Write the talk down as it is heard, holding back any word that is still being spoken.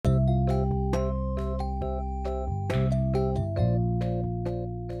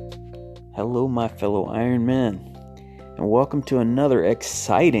Hello, my fellow Iron Men, and welcome to another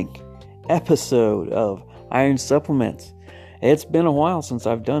exciting episode of Iron Supplements. It's been a while since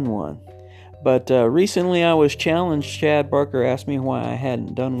I've done one, but recently I was challenged. Chad Barker asked me why I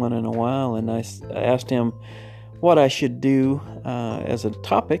hadn't done one in a while, and I asked him what I should do as a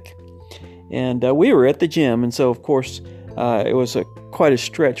topic, and we were at the gym, and so of course it was quite a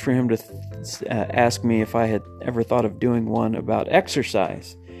stretch for him to ask me if I had ever thought of doing one about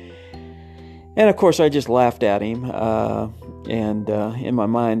exercise. And of course, I just laughed at him, and in my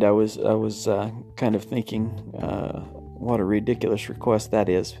mind, I was kind of thinking, what a ridiculous request that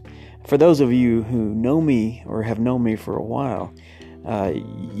is. For those of you who know me or have known me for a while,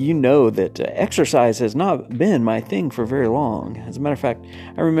 you know that exercise has not been my thing for very long. As a matter of fact,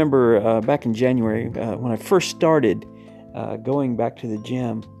 I remember back in January when I first started going back to the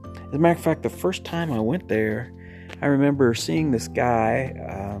gym. As a matter of fact, the first time I went there, I remember seeing this guy.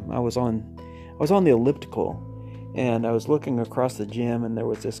 I was on the elliptical, and I was looking across the gym, and there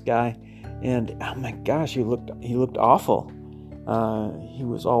was this guy, and oh my gosh, he looked awful. He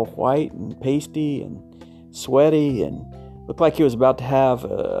was all white and pasty and sweaty, and looked like he was about to have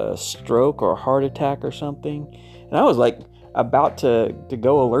a stroke or a heart attack or something. And I was like about to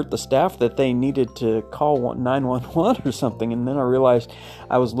go alert the staff that they needed to call 911 or something, and then I realized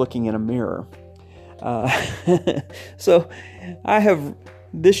I was looking in a mirror. So I have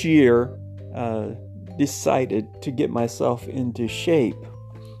this year decided to get myself into shape,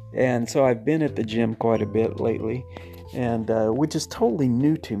 and so I've been at the gym quite a bit lately, and which is totally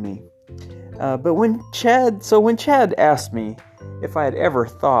new to me. But when Chad asked me if I had ever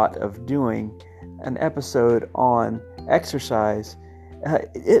thought of doing an episode on exercise,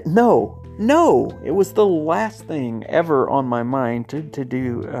 no, it was the last thing ever on my mind to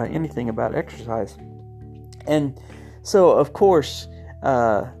do anything about exercise. And so, of course,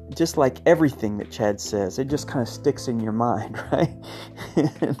 just like everything that Chad says, it just kind of sticks in your mind, right?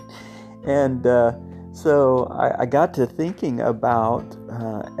 and so I got to thinking about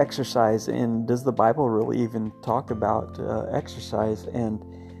exercise, and does the Bible really even talk about exercise? And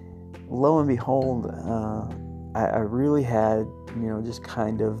lo and behold, I really had, just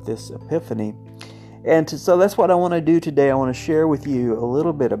kind of this epiphany. And so that's what I want to do today. I want to share with you a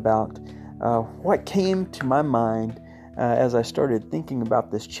little bit about what came to my mind as I started thinking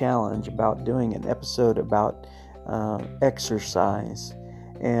about this challenge, about doing an episode about exercise.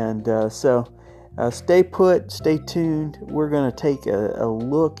 And so stay put, stay tuned. We're going to take a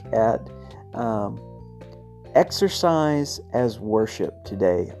look at exercise as worship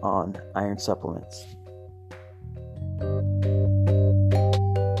today on Iron Supplements.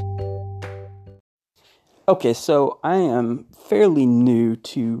 Okay, so I am fairly new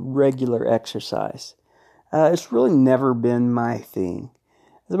to regular exercise. It's really never been my thing.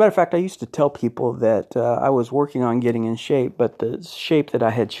 As a matter of fact, I used to tell people that I was working on getting in shape, but the shape that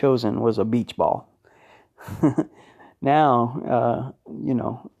I had chosen was a beach ball. Now,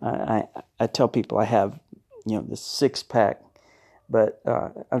 I tell people I have, this six-pack, but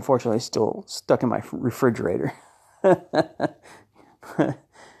unfortunately it's still stuck in my refrigerator.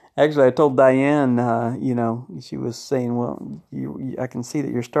 Actually, I told Diane, she was saying, well, I can see that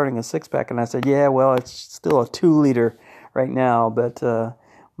you're starting a six-pack. And I said, yeah, well, it's still a 2-liter right now, but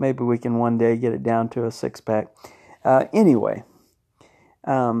maybe we can one day get it down to a six-pack. Anyway,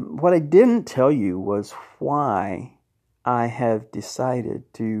 what I didn't tell you was why I have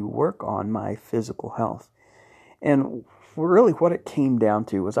decided to work on my physical health. And really what it came down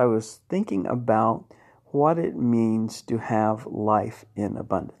to was I was thinking about what it means to have life in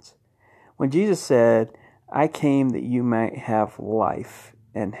abundance. When Jesus said, I came that you might have life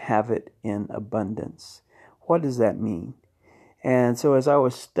and have it in abundance, what does that mean? And so as I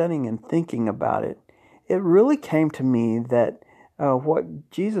was studying and thinking about it, it really came to me that what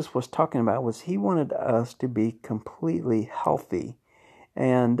Jesus was talking about was he wanted us to be completely healthy.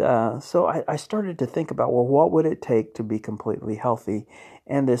 And so I started to think about, well, what would it take to be completely healthy?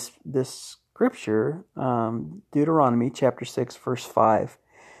 And this scripture, Deuteronomy chapter 6, verse 5,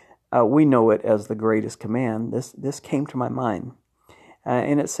 we know it as the greatest command. This came to my mind.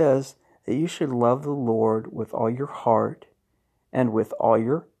 And it says that you should love the Lord with all your heart and with all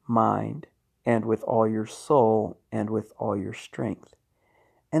your mind and with all your soul and with all your strength.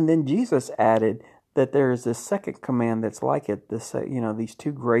 And then Jesus added that there is this second command that's like it, these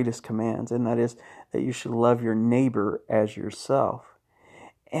two greatest commands, and that is that you should love your neighbor as yourself.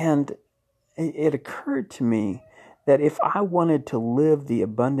 And it occurred to me that if I wanted to live the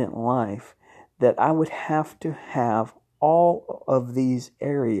abundant life, that I would have to have all of these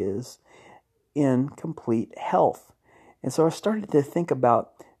areas in complete health. And so I started to think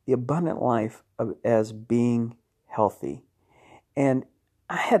about the the abundant life as being healthy. And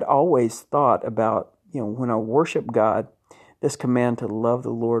I had always thought about, when I worship God, this command to love the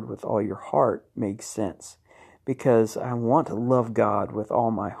Lord with all your heart makes sense, because I want to love God with all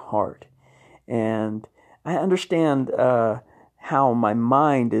my heart. And I understand how my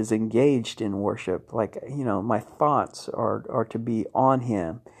mind is engaged in worship. Like, my thoughts are to be on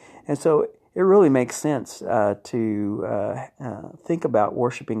Him. And so it really makes sense to think about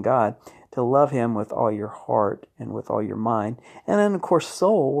worshiping God, to love Him with all your heart and with all your mind. And then, of course,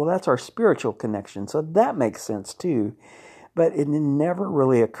 soul, well, that's our spiritual connection. So that makes sense too. But it never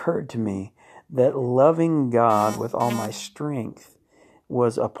really occurred to me that loving God with all my strength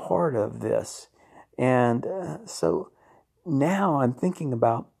was a part of this. And so now I'm thinking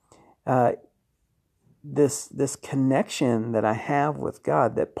about this connection that I have with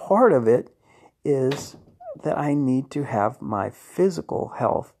God, that part of it is that I need to have my physical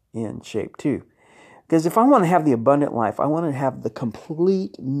health in shape too. Because if I want to have the abundant life, I want to have the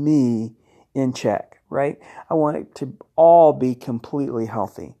complete me in check, right? I want it to all be completely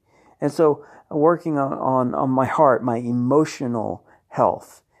healthy. And so working on my heart, my emotional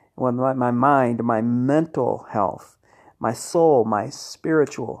health, my mind, my mental health, my soul, my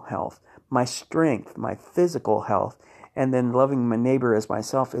spiritual health, my strength, my physical health, and then loving my neighbor as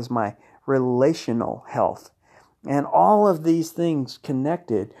myself is my relational health. And all of these things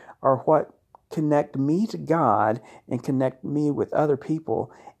connected are what connect me to God and connect me with other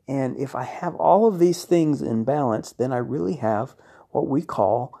people. And if I have all of these things in balance, then I really have what we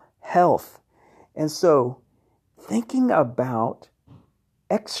call health. And so thinking about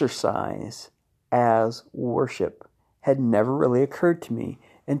exercise as worship had never really occurred to me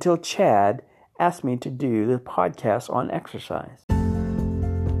until Chad asked me to do the podcast on exercise.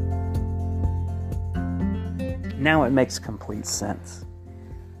 Now it makes complete sense.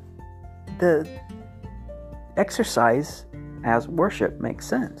 The exercise as worship makes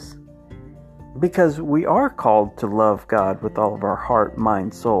sense because we are called to love God with all of our heart,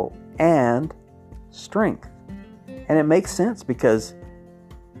 mind, soul, and strength. And it makes sense because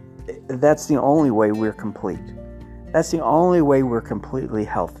that's the only way we're complete. That's the only way we're completely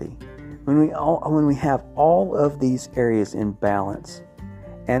healthy. When we have all of these areas in balance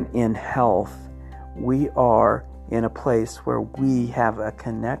and in health, we are in a place where we have a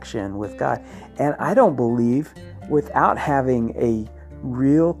connection with God. And I don't believe without having a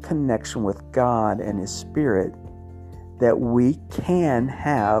real connection with God and His Spirit that we can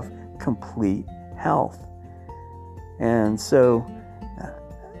have complete health. And so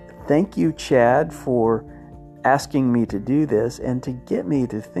thank you, Chad, for asking me to do this and to get me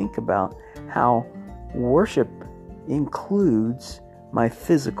to think about how worship includes my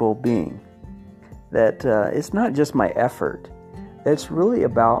physical being. That it's not just my effort. It's really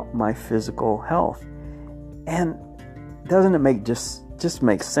about my physical health. And doesn't it make just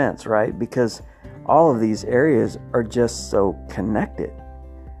make sense, right? Because all of these areas are just so connected.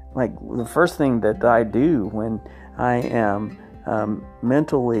 Like the first thing that I do when I am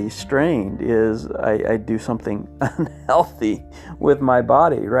mentally strained is I do something unhealthy with my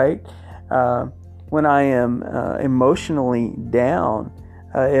body, right? When I am emotionally down,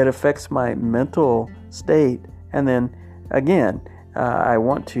 it affects my mental state. And then again, I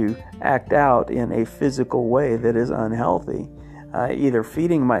want to act out in a physical way that is unhealthy, either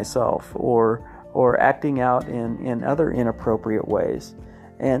feeding myself or acting out in other inappropriate ways.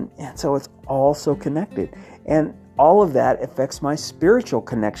 And so it's all so connected. And all of that affects my spiritual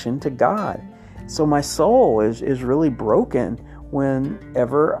connection to God. So my soul is really broken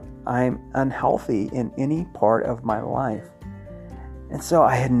whenever I'm unhealthy in any part of my life. And so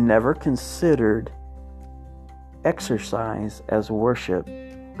I had never considered exercise as worship,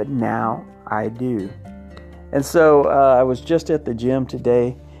 but now I do. And so I was just at the gym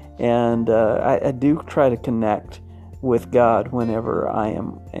today, and I do try to connect with God whenever I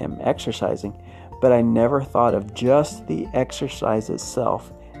am exercising, but I never thought of just the exercise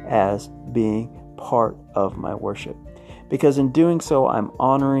itself as being part of my worship. Because in doing so, I'm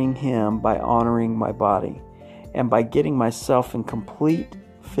honoring Him by honoring my body. And by getting myself in complete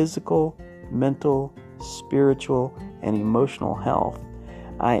physical, mental, spiritual, and emotional health,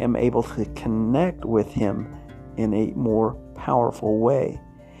 I am able to connect with Him in a more powerful way.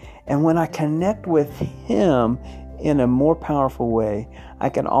 And when I connect with Him in a more powerful way, I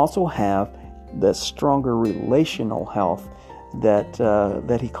can also have the stronger relational health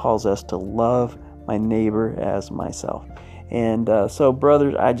that He calls us to love my neighbor as myself. And so,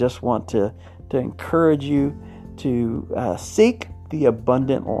 brothers, I just want to encourage you to seek the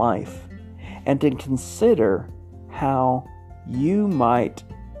abundant life and to consider how you might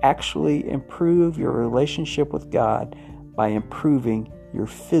actually improve your relationship with God by improving your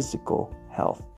physical health.